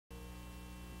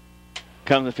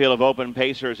comes the field of open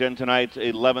pacers in tonight's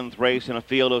 11th race in a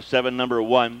field of 7, number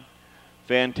 1.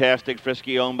 Fantastic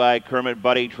Frisky, owned by Kermit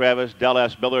Buddy Travis. Del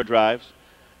S. Miller drives.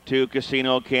 2,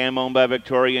 Casino Cam, owned by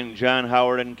Victorian John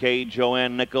Howard and K.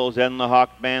 Joanne Nichols. And the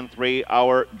Hawkman 3,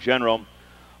 Our General,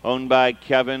 owned by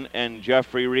Kevin and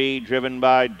Jeffrey Reed, driven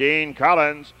by Dean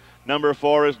Collins. Number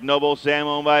 4 is Noble Sam,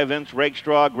 owned by Vince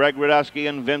Rakestraw, Greg Radusky,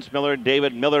 and Vince Miller.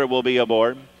 David Miller will be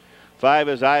aboard. 5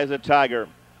 is Eyes of Tiger,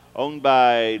 owned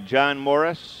by John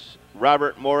Morris,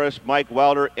 Robert Morris, Mike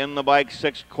Wilder. In the bike,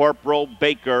 6, Corporal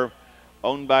Baker,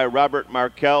 owned by Robert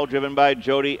Markell, driven by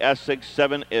Jody Essig.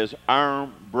 7 is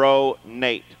Arm Bro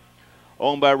Nate,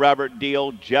 owned by Robert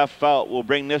Deal. Jeff Fout will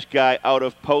bring this guy out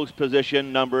of post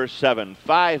position number 7.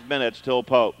 5 minutes till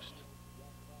post.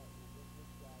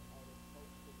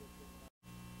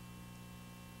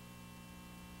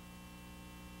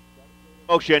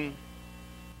 Motion.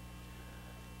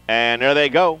 And there they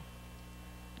go.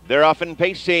 They're off and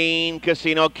pacing.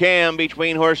 Casino Cam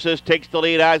between horses takes the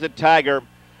lead. Eyes of Tiger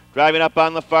driving up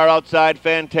on the far outside.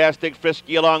 Fantastic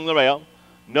Frisky along the rail.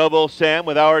 Noble Sam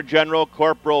with Our General,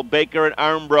 Corporal Baker, and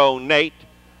Armbro Nate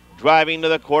driving to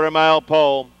the quarter-mile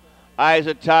pole. Eyes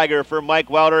of Tiger for Mike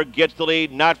Wilder gets the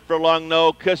lead. Not for long,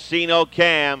 no. Casino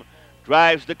Cam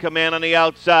drives the command on the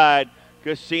outside.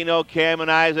 Casino Cam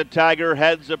and Eyes of Tiger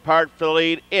heads apart for the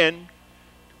lead in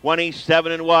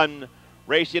 27-1.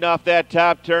 Racing off that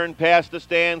top turn past the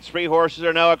stands. 3 horses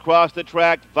are now across the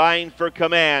track vying for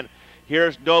command.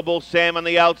 Here's Noble Sam on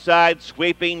the outside,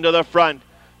 sweeping to the front.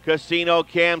 Casino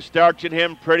Cam starching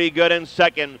him pretty good in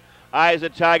second. Eyes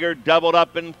of Tiger doubled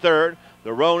up in third.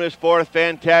 The Roan is fourth.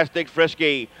 Fantastic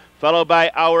Frisky, followed by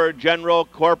Our General,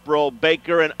 Corporal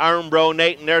Baker, and Armbro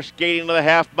Nate, and they're skating to the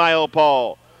half-mile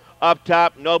pole. Up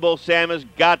top, Noble Sam has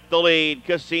got the lead.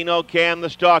 Casino Cam, the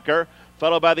stalker,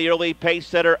 followed by the early pace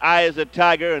setter, Eyes of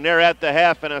Tiger, and they're at the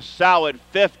half in a solid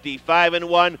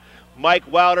 55-1.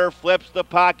 Mike Wilder flips the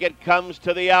pocket, comes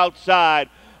to the outside.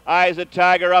 Eyes of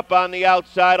Tiger up on the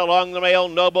outside along the rail.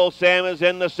 Noble Sam is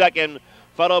in the second,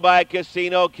 followed by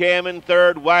Casino Cam in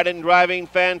third. Wide and driving,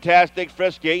 Fantastic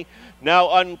Frisky,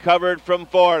 now uncovered from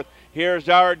fourth. Here's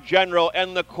Our General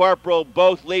and the Corporal,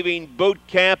 both leaving boot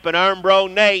camp, and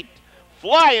Armbro Nate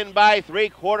flying by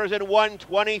 3/4 and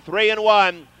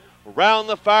 123-1. Round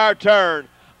the far turn.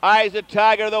 Eyes of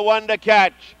Tiger, the one to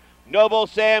catch. Noble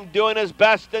Sam doing his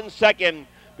best in second.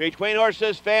 Between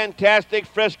horses, Fantastic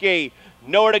Frisky.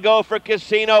 Nowhere to go for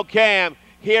Casino Cam.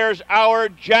 Here's Our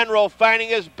General finding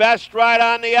his best ride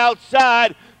on the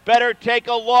outside. Better take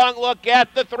a long look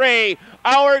at the 3.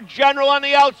 Our General on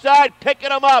the outside,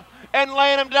 picking him up and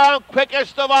laying him down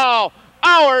quickest of all.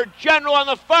 Our General on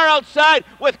the far outside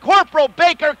with Corporal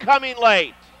Baker coming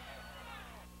late.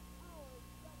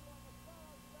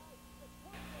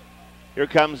 Here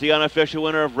comes the unofficial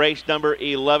winner of race number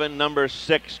 11, number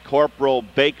 6, Corporal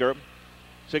Baker.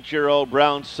 6-year-old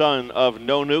brown son of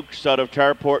No Nukes out of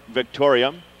Tarport,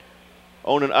 Victoria.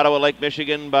 Owned in Ottawa Lake,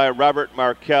 Michigan by Robert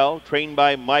Markell. Trained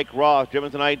by Mike Roth.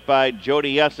 Driven tonight by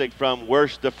Jody Essig from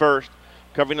Worst to First.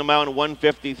 Covering the mountain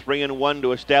 153-1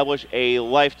 to establish a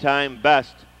lifetime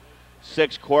best.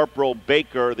 6, Corporal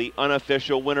Baker, the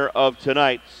unofficial winner of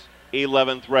tonight's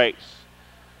 11th race.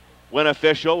 Win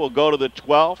official will go to the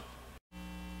 12th.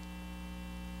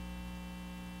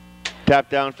 Tap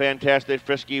down, Fantastic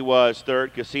Frisky was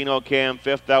third. Casino Cam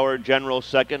 5th. Our General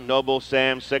 2nd. Noble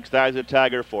Sam 6th. Eyes of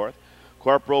Tiger 4th.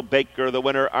 Corporal Baker, the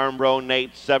winner. Armbro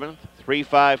Nate 7th.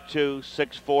 3-5-2,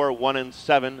 6-4, 1 and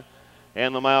 7.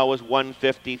 And the mile was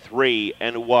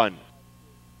 153-1.